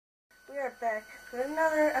back with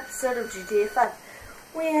another episode of GTA 5.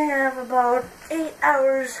 We have about 8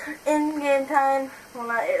 hours in game time. Well,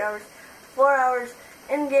 not 8 hours, 4 hours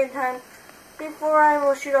in game time before I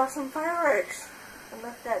will shoot off some fireworks. And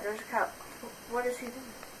look at that, there's a cop. What is he doing?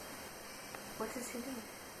 What is he doing?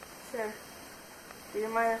 Sir, do you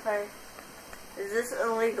mind if I... Is this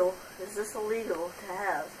illegal? Is this illegal to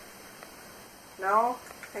have? No?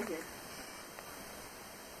 Thank you.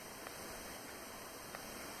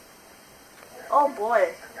 Oh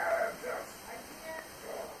boy.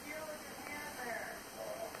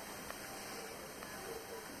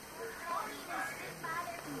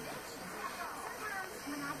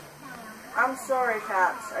 I'm sorry,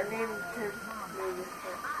 cops. I need to leave.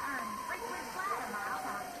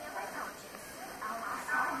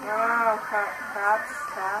 No, cops.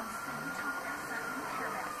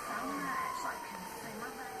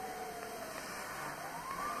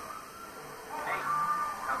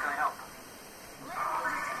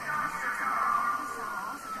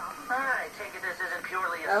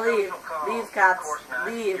 Leave, cops.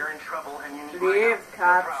 Leave. You're in trouble and you need Leave, my help.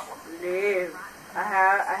 cops. No problem. Leave. I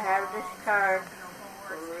have this car.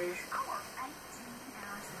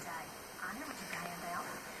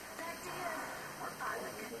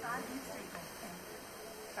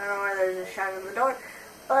 I don't know why there's a shot in the door,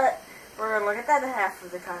 but we're gonna look at that half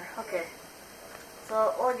of the car. Okay.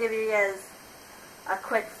 So we'll give you guys a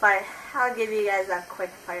quick fire. I'll give you guys a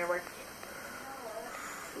quick firework.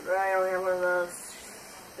 I only have one of those.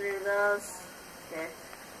 3 of those. Okay.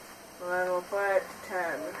 Well, then we'll put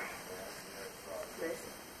 10.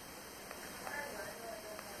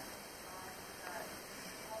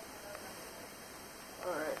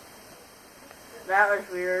 Alright. That was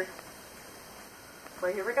weird.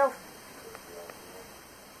 But here we go.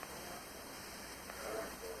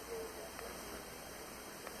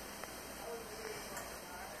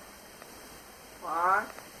 One,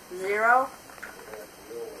 0.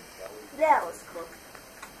 That was cool.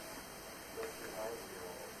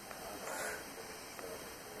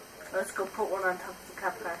 Let's go put one on top of the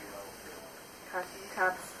cop car.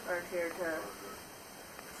 Cops aren't here to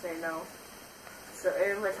say no. So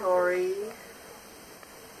inventory.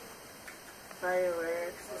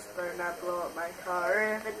 Fireworks. This better not blow up my car.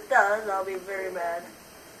 If it does, I'll be very mad.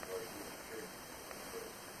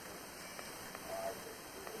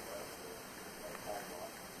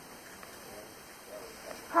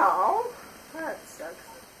 Oh, that sucks.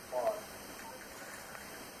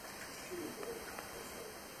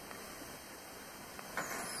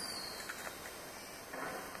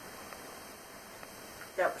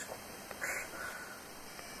 That was cool.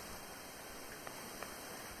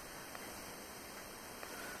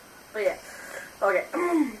 But yeah, okay.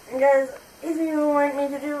 Guys, if you want me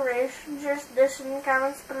to do a race, just list in the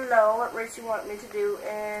comments below what race you want me to do,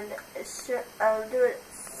 and I'll do it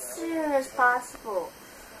as soon as possible.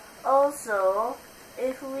 Also,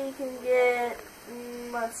 if we can get,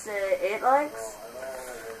 let's say, 8 likes,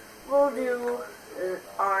 we'll do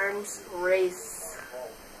arms race.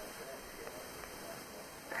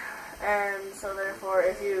 And so therefore,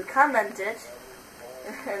 if you comment it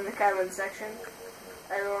in the comment section,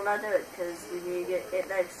 I will not do it, because we need to get 8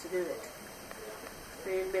 likes to do it. So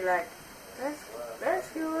you can be like, let's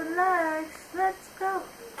go likes, let's go.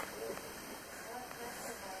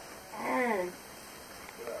 And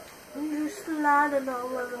I'm just sliding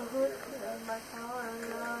over the hood in my car.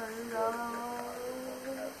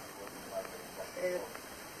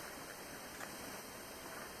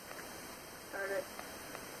 Start it.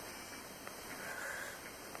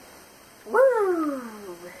 Woo!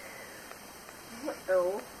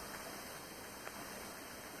 Uh-oh.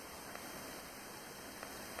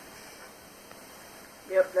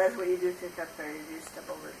 Yep, that's what you do to a cop car. You just step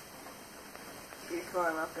over it. You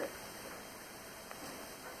climb up it.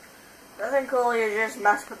 Nothing cool, you just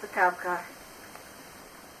mess with the cop car.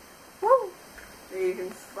 Woo! So you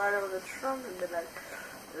can slide over the trunk and be like,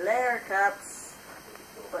 later, cops.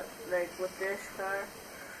 But, like, with this car,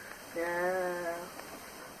 yeah.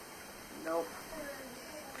 Nope.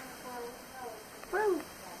 Woo!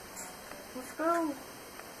 Let's go!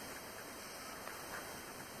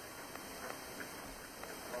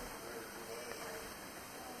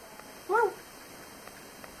 Woo!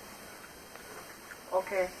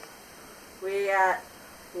 Okay. We got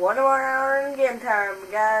 1 more hour in game time,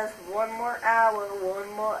 guys. 1 more hour, 1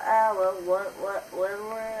 more hour, one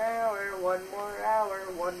more hour, 1 more hour,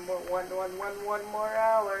 one more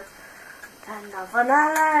hour. And the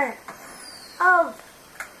finale of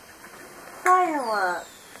fireworks.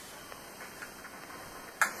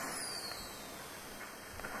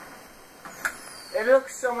 It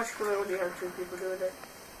looks so much cooler when you have two people doing it.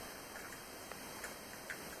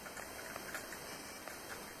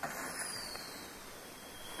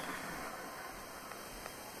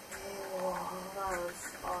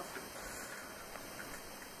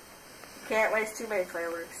 Can't waste too many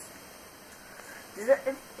fireworks.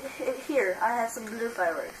 Here, I have some blue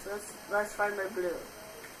fireworks. Let's find my blue.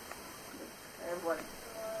 I have one.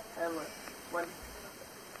 One.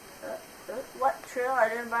 What trail? I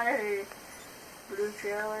didn't buy any blue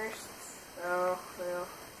trailers. Oh, well.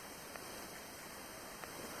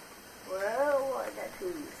 Well, I got two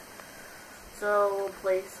of these. So we'll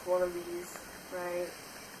place one of these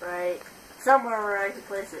right somewhere where I can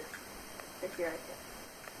place it. Right here I can.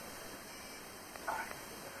 Alright.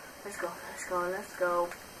 Let's go.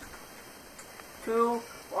 2,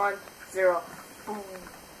 1, 0. Boom.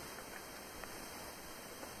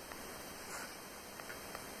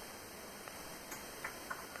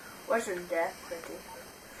 Wasn't that pretty?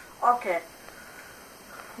 Okay.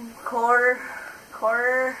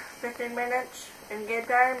 Quarter, 15 minutes in game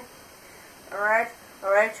time. Alright,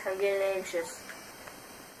 I'm getting anxious.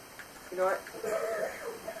 You know what?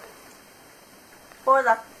 For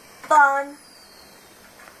the fun.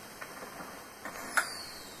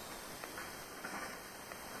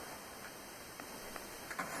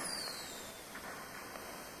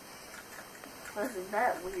 Wasn't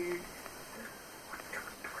that weird?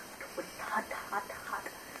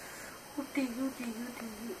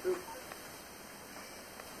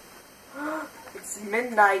 Hot. It's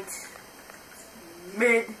midnight.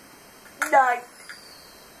 Midnight.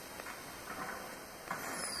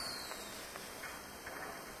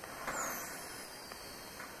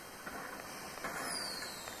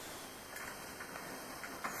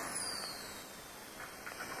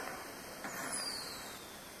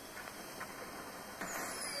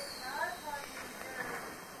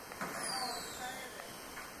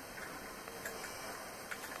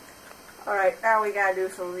 Alright, now we gotta do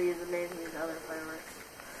some of these amazing other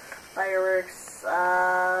fireworks.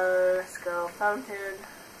 Let's go. Fountain.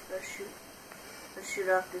 Let's shoot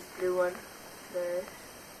off this blue one. There.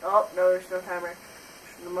 Oh, no, there's no timer.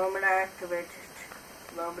 The moment I activate it,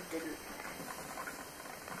 the moment didn't.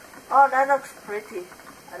 Oh, that looks pretty.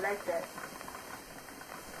 I like that.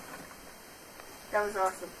 That was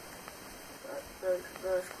awesome. That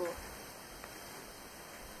was cool.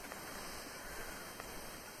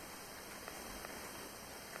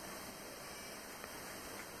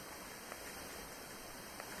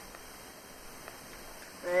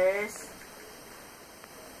 Nice.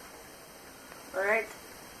 Alright,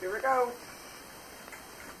 here we go.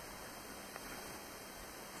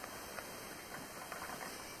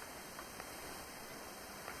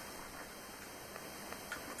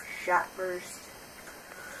 Shot burst.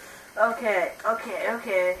 Okay.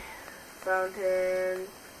 Fountain.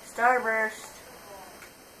 Starburst.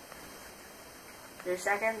 3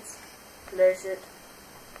 seconds. Place it.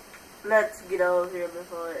 Let's get over here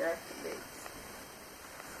before it activates.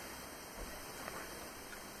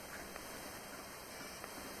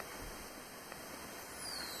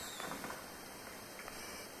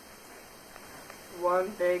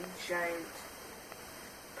 One big giant.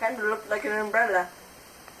 Kind of looked like an umbrella.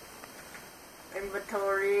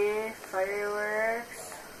 Inventory,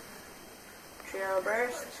 fireworks, trail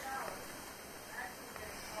burst.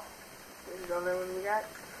 This is the only one we got.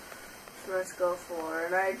 So let's go for.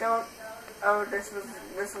 And I don't. Oh, this one.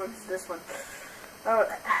 Oh,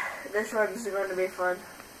 this one's going to be fun.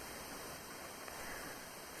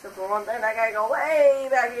 So for one thing, I gotta go way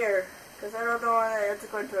back here because I don't know when it's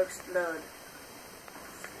going to explode.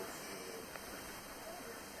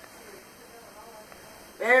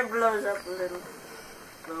 And it blows up a little.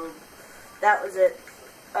 Boom. That was it.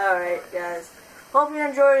 Alright, guys. Hope you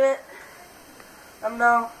enjoyed it. Let me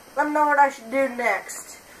know what I should do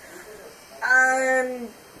next.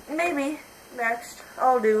 Maybe next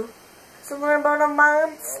I'll do something about a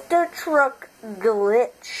monster truck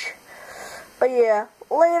glitch. But yeah,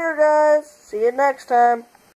 later guys. See you next time.